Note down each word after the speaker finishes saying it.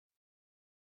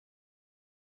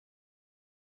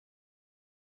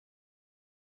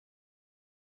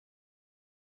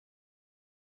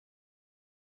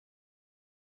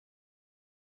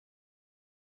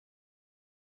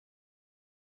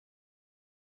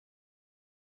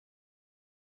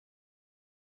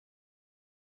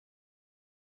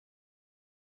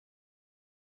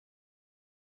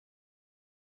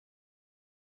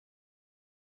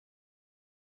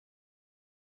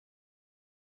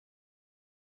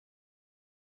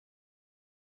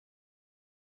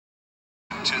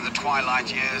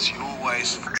twilight years, you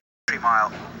always 3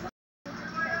 mile.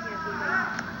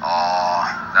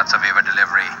 Oh, that's a waiver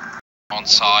delivery.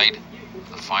 Onside,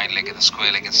 the fine leg and the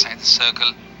square leg inside the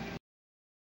circle.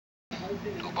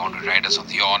 2 boundary riders on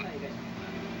the on.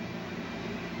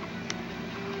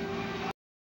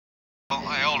 Well,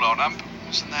 hey, hold on, ump.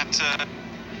 Wasn't that...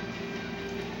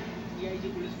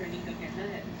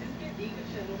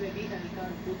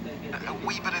 a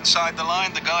wee bit inside the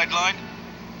line, the guideline.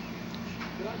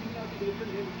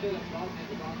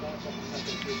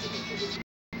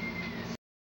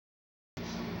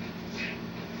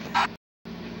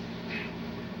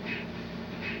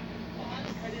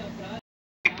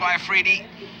 By Freedy.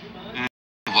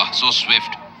 So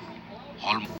swift.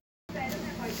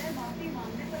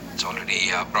 It's already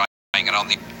flying around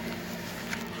the...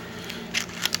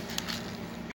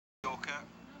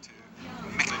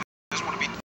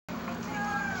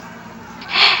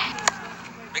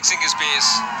 Mixing his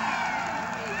pace.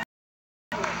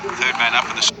 Third man up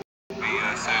in the...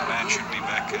 third man should be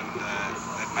back, and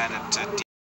that man at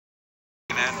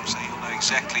D-man, so he'll know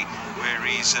exactly where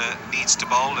he needs to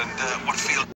bowl and what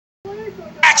field.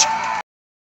 Action!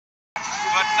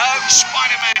 But no,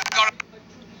 Spider-Man got it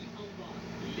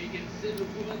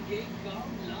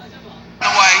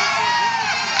away.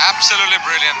 Absolutely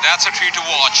brilliant. That's a treat to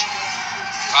watch.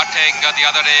 Cutting the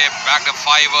other day, bagged a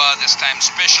fiver, this time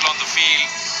special on the field.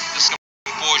 This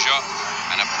composure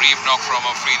and a brief knock from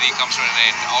Afridi comes to an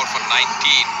end. Out for 19.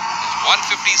 It's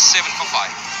 157 for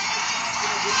 5.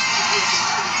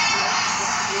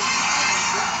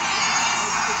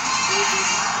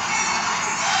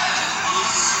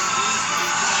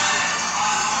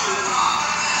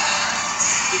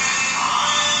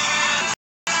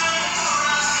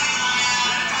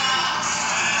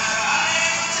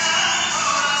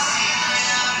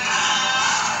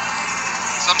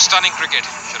 Some stunning cricket.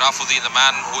 Sharafuddin, the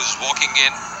man who's walking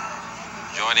in,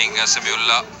 joining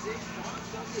Samiullah.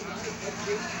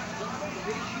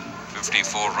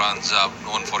 54 runs,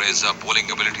 known for his bowling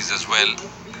abilities as well.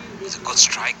 He's a good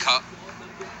striker.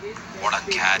 What a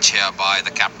catch here by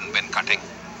the captain, Ben Cutting.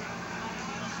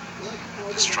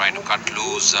 Just trying to cut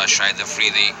loose Shahid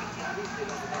Afridi.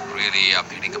 Really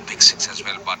hitting a big six as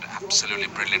well, but absolutely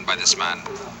brilliant by this man.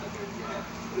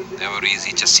 Never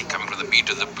easy, just see coming from the meat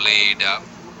of the blade.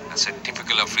 That's a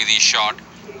typical Afridi shot.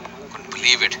 Couldn't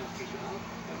believe it.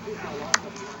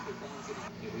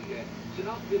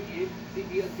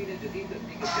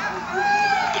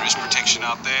 There is protection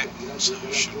out there, so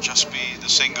it should just be the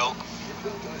single.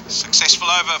 Successful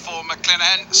over for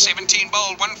McClenaghan, 17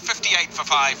 bowled, 158 for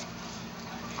 5.